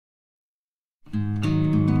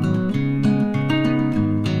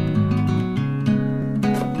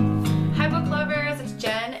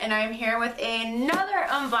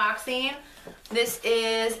unboxing. This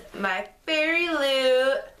is my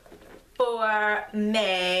Fairyloot for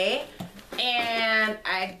May, and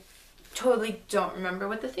I totally don't remember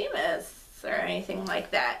what the theme is or anything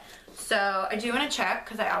like that. So I do want to check,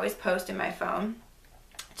 because I always post in my phone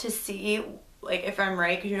to see like if I'm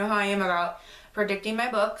right, because you know how I am about predicting my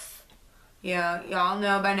books. Yeah, y'all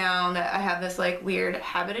know by now that I have this like weird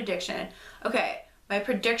habit addiction. Okay, my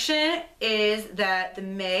prediction is that the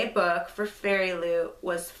May book for Fairyloot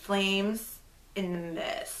was Flames in the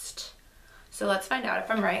Mist. So let's find out if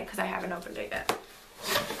I'm right, because I haven't opened it yet.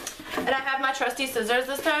 And I have my trusty scissors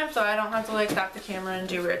this time, so I don't have to like stop the camera and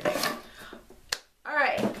do weird things.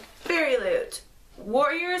 Alright, Fairyloot.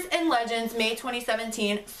 Warriors and Legends, May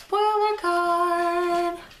 2017. Spoiler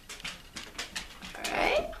card.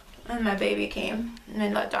 Alright. And my baby came.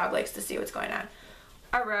 And that dog likes to see what's going on.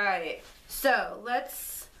 Alright. So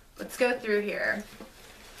let's go through here.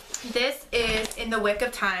 This is In the Wick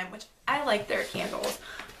of Time, which I like their candles.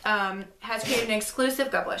 Has created an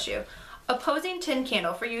exclusive, God bless you, opposing tin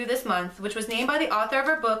candle for you this month, which was named by the author of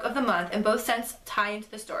our book of the month, and both scents tie into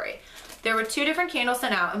the story. There were 2 different candles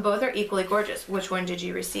sent out, and both are equally gorgeous. Which one did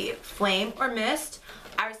you receive? Flame or Mist?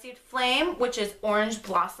 I received Flame, which is orange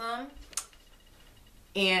blossom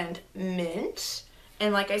and mint.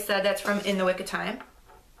 And like I said, that's from In the Wick of Time.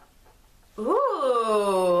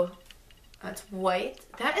 Ooh, that's white.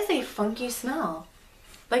 That is a funky smell.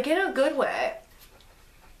 Like in a good way.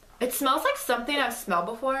 It smells like something I've smelled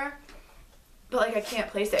before, but like I can't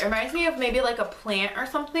place it. It reminds me of maybe like a plant or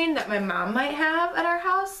something that my mom might have at our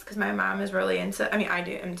house, because my mom is really into, I mean I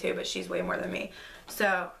do am too, but she's way more than me.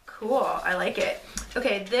 So cool, I like it.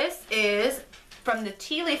 Okay, this is from the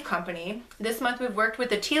Tea Leaf Company. This month we've worked with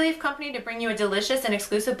the Tea Leaf Company to bring you a delicious and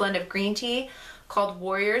exclusive blend of green tea called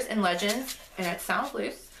Warriors and Legends, and it sounds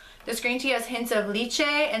loose. This green tea has hints of lychee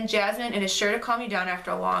and jasmine and is sure to calm you down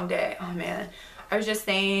after a long day. Oh man. I was just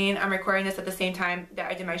saying, I'm recording this at the same time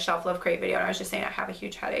that I did my Shelf Love Crate video, and I was just saying I have a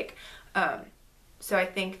huge headache. So I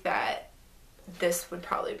think that this would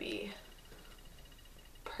probably be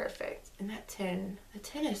perfect. And that tin, the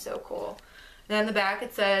tin is so cool. And then on the back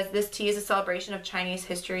it says, this tea is a celebration of Chinese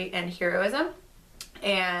history and heroism.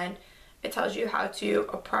 And it tells you how to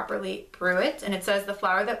properly brew it. And it says, the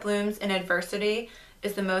flower that blooms in adversity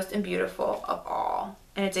is the most beautiful of all.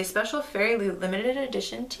 And it's a special Fairyloot limited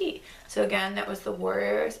edition tea. So again, that was the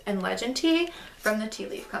Warriors and Legend tea from the Tea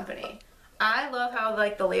Leaf Company. I love how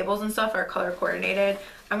like the labels and stuff are color coordinated.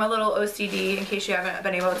 I'm a little OCD, in case you haven't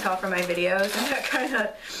been able to tell from my videos, and that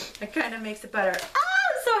kind of makes it better.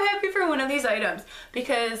 I'm so happy for one of these items,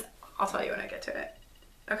 because I'll tell you when I get to it.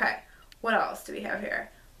 Okay, what else do we have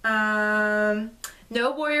here?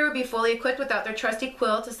 No warrior would be fully equipped without their trusty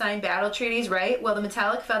quill to sign battle treaties, right? Well, the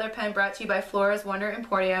metallic feather pen brought to you by Flora's Wonder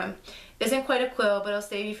Emporium isn't quite a quill, but it'll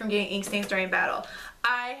save you from getting ink stains during battle.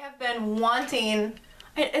 I have been wanting,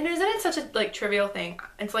 and isn't it such a like trivial thing?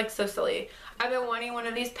 It's like so silly. I've been wanting one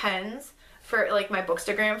of these pens for like my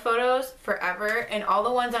Bookstagram photos forever, and all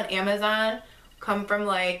the ones on Amazon come from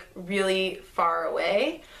like really far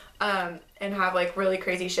away. And have like really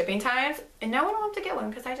crazy shipping times, and now I don't have to get one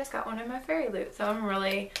because I just got one in my Fairyloot, so I'm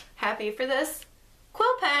really happy for this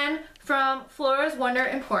quill pen from Flora's Wonder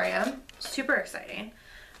Emporium. Super exciting.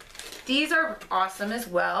 These are awesome as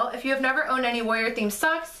well. If you have never owned any warrior themed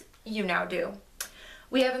socks, you now do.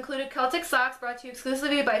 We have included Celtic socks brought to you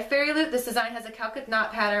exclusively by Fairyloot. This design has a Celtic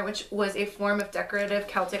knot pattern, which was a form of decorative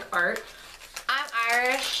Celtic art. I'm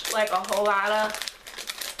Irish, like a whole lot of,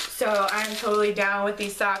 so I'm totally down with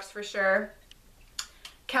these socks for sure.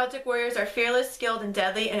 Celtic warriors are fearless, skilled, and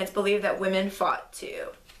deadly, and it's believed that women fought too.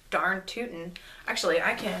 Darn tootin'. Actually,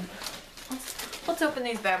 I can. Let's open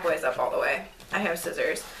these bad boys up all the way. I have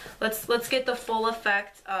scissors. Let's get the full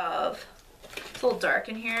effect of. It's a little dark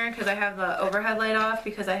in here because I have the overhead light off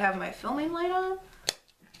because I have my filming light on.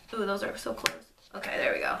 Ooh, those are so close. Okay,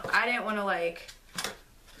 there we go. I didn't want to like,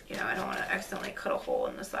 you know, I don't want to accidentally cut a hole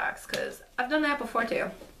in the socks because I've done that before too.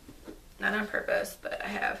 Not on purpose, but I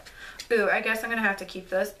have. Ooh, I guess I'm gonna have to keep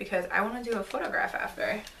this because I want to do a photograph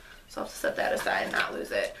after. So I'll have to set that aside and not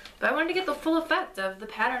lose it. But I wanted to get the full effect of the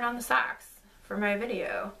pattern on the socks for my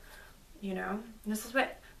video. You know, this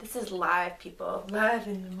is live, people. Live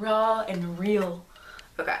and raw and real.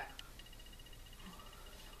 Okay.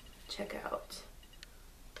 Check out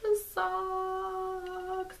the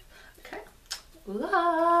socks. Okay.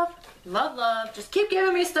 Love. Love, love. Just keep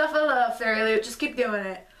giving me stuff I love, Fairyloot. Just keep doing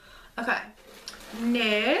it. Okay,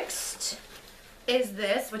 next is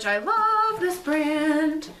this, which I love this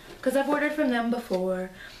brand because I've ordered from them before.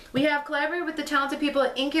 We have collaborated with the talented people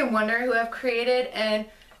at Ink and Wonder, who have created an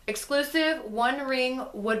Exclusive one ring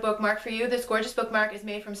wood bookmark for you. This gorgeous bookmark is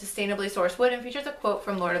made from sustainably sourced wood and features a quote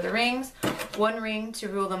from Lord of the Rings. One ring to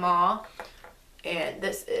rule them all. And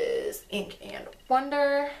this is Ink and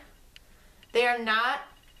Wonder. They are not,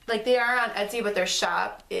 like they are on Etsy, but their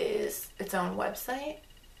shop is its own website.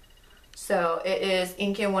 So it is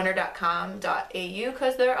inkandwonder.com.au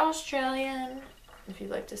because they're Australian. If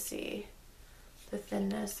you'd like to see the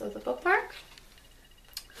thinness of the bookmark.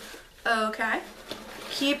 Okay.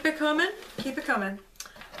 Keep it coming. Keep it coming.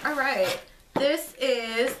 All right. This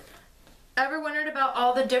is, ever wondered about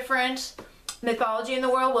all the different mythology in the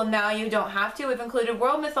world? Well, now you don't have to. We've included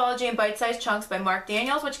World Mythology in Bite-Sized Chunks by Mark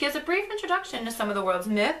Daniels, which gives a brief introduction to some of the world's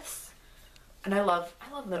myths. And I love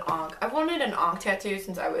the Ankh. I've wanted an Ankh tattoo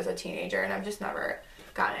since I was a teenager, and I've just never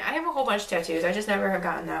gotten it. I have a whole bunch of tattoos. I just never have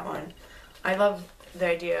gotten that one. I love the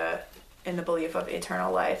idea and the belief of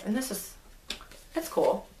eternal life, and it's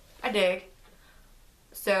cool. I dig.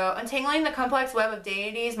 So, untangling the complex web of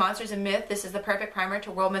deities, monsters, and myth, this is the perfect primer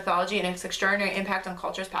to world mythology and its extraordinary impact on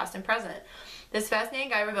cultures past and present. This fascinating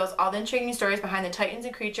guide reveals all the intriguing stories behind the titans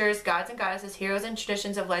and creatures, gods and goddesses, heroes, and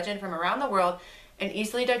traditions of legend from around the world in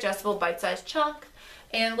easily digestible bite-sized chunk.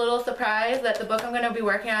 And little surprise that the book I'm going to be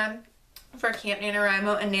working on for Camp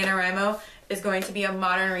NaNoWriMo and NaNoWriMo is going to be a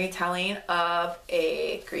modern retelling of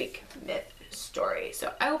a Greek myth story.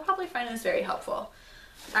 So I will probably find this very helpful.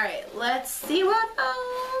 Alright, let's see what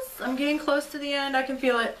else. I'm getting close to the end. I can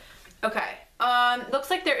feel it. Okay. Looks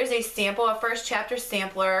like there is a sample, a first chapter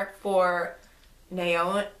sampler for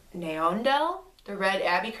Neondel, the Red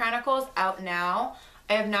Abbey Chronicles, out now.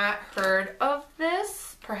 I have not heard of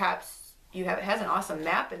this. Perhaps you have. It has an awesome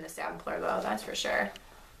map in the sampler, though, that's for sure.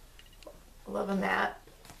 Love a map.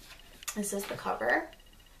 This is the cover.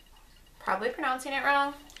 Probably pronouncing it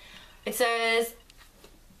wrong. It says,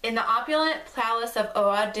 in the opulent palace of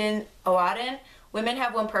Ahdieh, women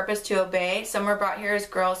have one purpose: to obey. Some were brought here as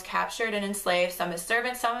girls captured and enslaved, some as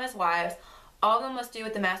servants, some as wives. All of them must do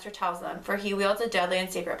what the master tells them, for he wields a deadly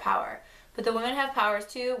and secret power. But the women have powers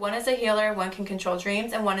too. One is a healer, one can control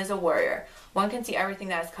dreams, and one is a warrior. One can see everything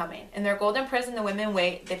that is coming. In their golden prison, the women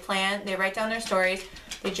wait, they plan, they write down their stories,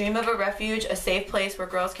 they dream of a refuge, a safe place where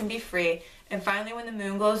girls can be free, and finally when the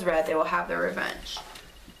moon glows red, they will have their revenge.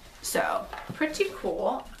 So, pretty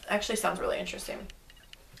cool. Actually sounds really interesting.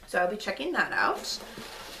 So I'll be checking that out.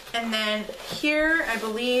 And then here, I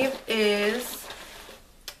believe, there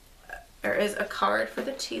is a card for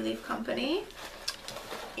the Tea Leaf Company.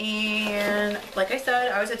 And like I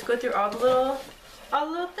said, I always have to go through all the little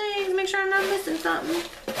things, make sure I'm not missing something.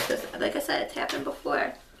 Because like I said, it's happened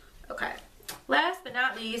before. Okay. Last but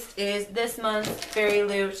not least is this month's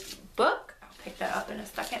Fairyloot book. I'll pick that up in a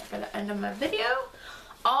second for the end of my video.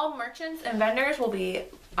 All merchants and vendors will be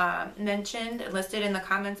mentioned and listed in the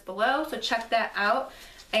comments below, so check that out.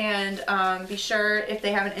 And be sure, if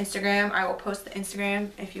they have an Instagram, I will post the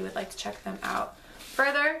Instagram if you would like to check them out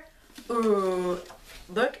further. Ooh,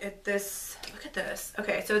 look at this. Look at this.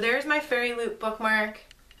 Okay, so there's my Fairyloot bookmark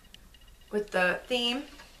with the theme.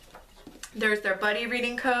 There's their buddy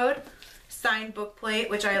reading code, signed book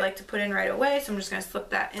plate, which I like to put in right away, so I'm just going to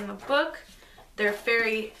slip that in the book. Their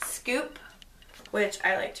fairy scoop, which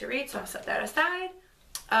I like to read, so I'll set that aside.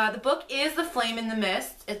 The book is The Flame in the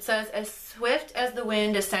Mist. It says, as swift as the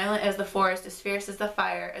wind, as silent as the forest, as fierce as the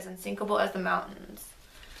fire, as unsinkable as the mountains.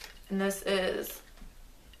 And this is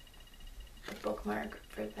the bookmark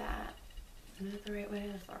for that. Is it the right way?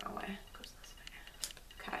 That's the wrong way. It goes this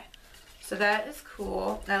way. Okay. So that is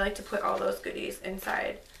cool. I like to put all those goodies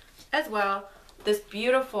inside as well. This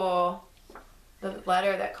beautiful, the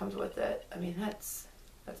letter that comes with it. I mean, that's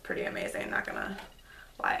pretty amazing. Not gonna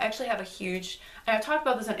lie. I actually have a huge, and I've talked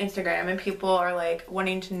about this on Instagram, and people are like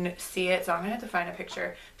wanting to see it, so I'm gonna have to find a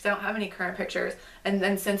picture because I don't have any current pictures. And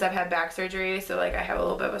then since I've had back surgery, so like I have a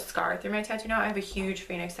little bit of a scar through my tattoo now, I have a huge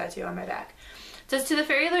phoenix tattoo on my back. It says, to the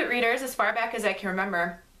Fairyloot readers, as far back as I can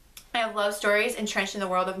remember, I have love stories entrenched in the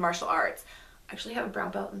world of martial arts. I actually have a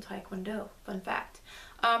brown belt in Taekwondo, fun fact.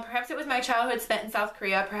 Perhaps it was my childhood spent in South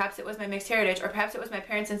Korea, perhaps it was my mixed heritage, or perhaps it was my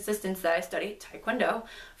parents' insistence that I study Taekwondo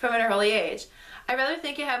from an early age. I rather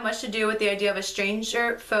think it had much to do with the idea of a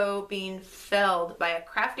stranger foe being felled by a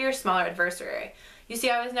craftier, smaller adversary. You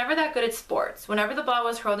see, I was never that good at sports. Whenever the ball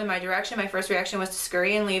was hurled in my direction, my first reaction was to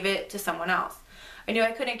scurry and leave it to someone else. I knew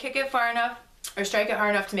I couldn't kick it far enough or strike it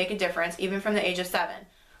hard enough to make a difference, even from the age of 7. It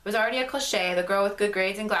was already a cliche, the girl with good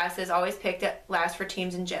grades and glasses always picked at last for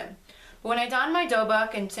teams in gym. But when I donned my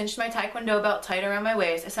dobuk and cinched my Taekwondo belt tight around my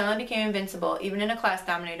waist, I suddenly became invincible, even in a class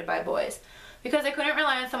dominated by boys. Because I couldn't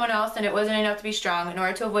rely on someone else and it wasn't enough to be strong, in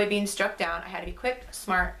order to avoid being struck down, I had to be quick,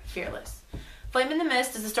 smart, fearless. Flame in the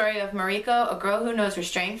Mist is the story of Mariko, a girl who knows her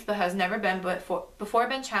strengths but has never before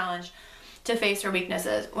been challenged to face her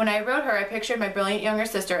weaknesses. When I wrote her, I pictured my brilliant younger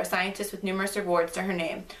sister, a scientist with numerous awards to her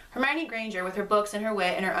name. Hermione Granger, with her books and her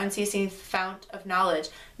wit and her unceasing fount of knowledge.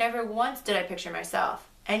 Never once did I picture myself.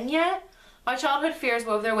 And yet, my childhood fears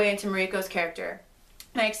wove their way into Mariko's character.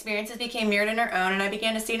 My experiences became mirrored in her own, and I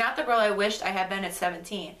began to see not the girl I wished I had been at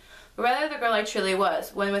 17, but rather the girl I truly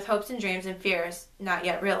was, one with hopes and dreams and fears not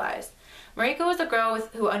yet realized. Mariko is a girl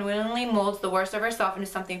who unwittingly molds the worst of herself into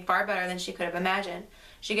something far better than she could have imagined.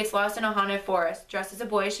 She gets lost in a haunted forest. Dressed as a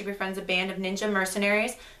boy, she befriends a band of ninja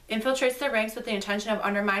mercenaries, infiltrates their ranks with the intention of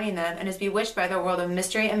undermining them, and is bewitched by their world of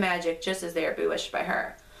mystery and magic just as they are bewitched by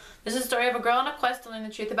her. This is a story of a girl on a quest to learn the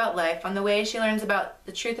truth about life. On the way, she learns about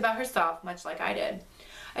the truth about herself, much like I did.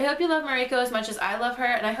 I hope you love Mariko as much as I love her,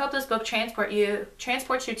 and I hope this book transports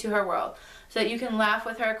you to her world, so that you can laugh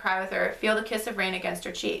with her, cry with her, feel the kiss of rain against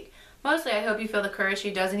her cheek. Mostly, I hope you feel the courage she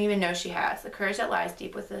doesn't even know she has, the courage that lies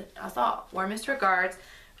deep within us all. Warmest regards,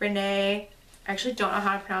 Renee. I actually don't know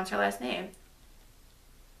how to pronounce her last name.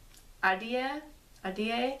 Ahdieh?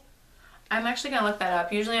 Ahdieh? I'm actually going to look that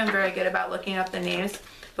up. Usually I'm very good about looking up the names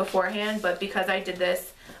beforehand, but because I did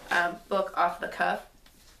this book off the cuff,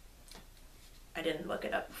 I didn't look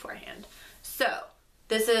it up beforehand. So,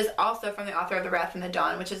 this is also from the author of The Wrath and the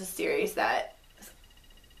Dawn, which is a series that is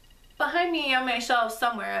behind me on my shelf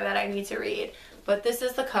somewhere that I need to read. But this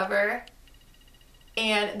is the cover.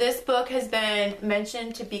 And this book has been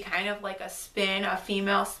mentioned to be kind of like a spin, a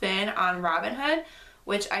female spin on Robin Hood,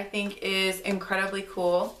 which I think is incredibly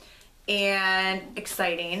cool and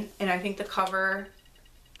exciting. And I think the cover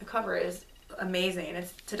is amazing.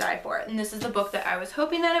 It's to die for. And this is the book that I was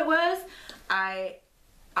hoping that it was. I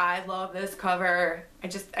love this cover.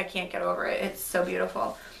 I can't get over it. It's so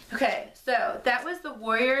beautiful. Okay, so that was the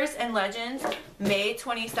Warriors and Legends May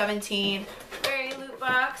 2017 Fairyloot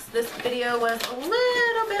box. This video was a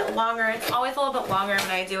little bit longer. It's always a little bit longer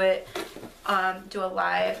when I do it, do a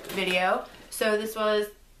live video. So this was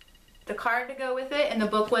the card to go with it, and the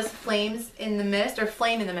book was Flame in the Mist,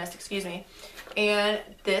 excuse me. And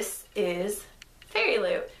this is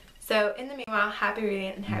Fairyloot. So in the meanwhile, happy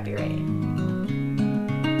reading and happy writing.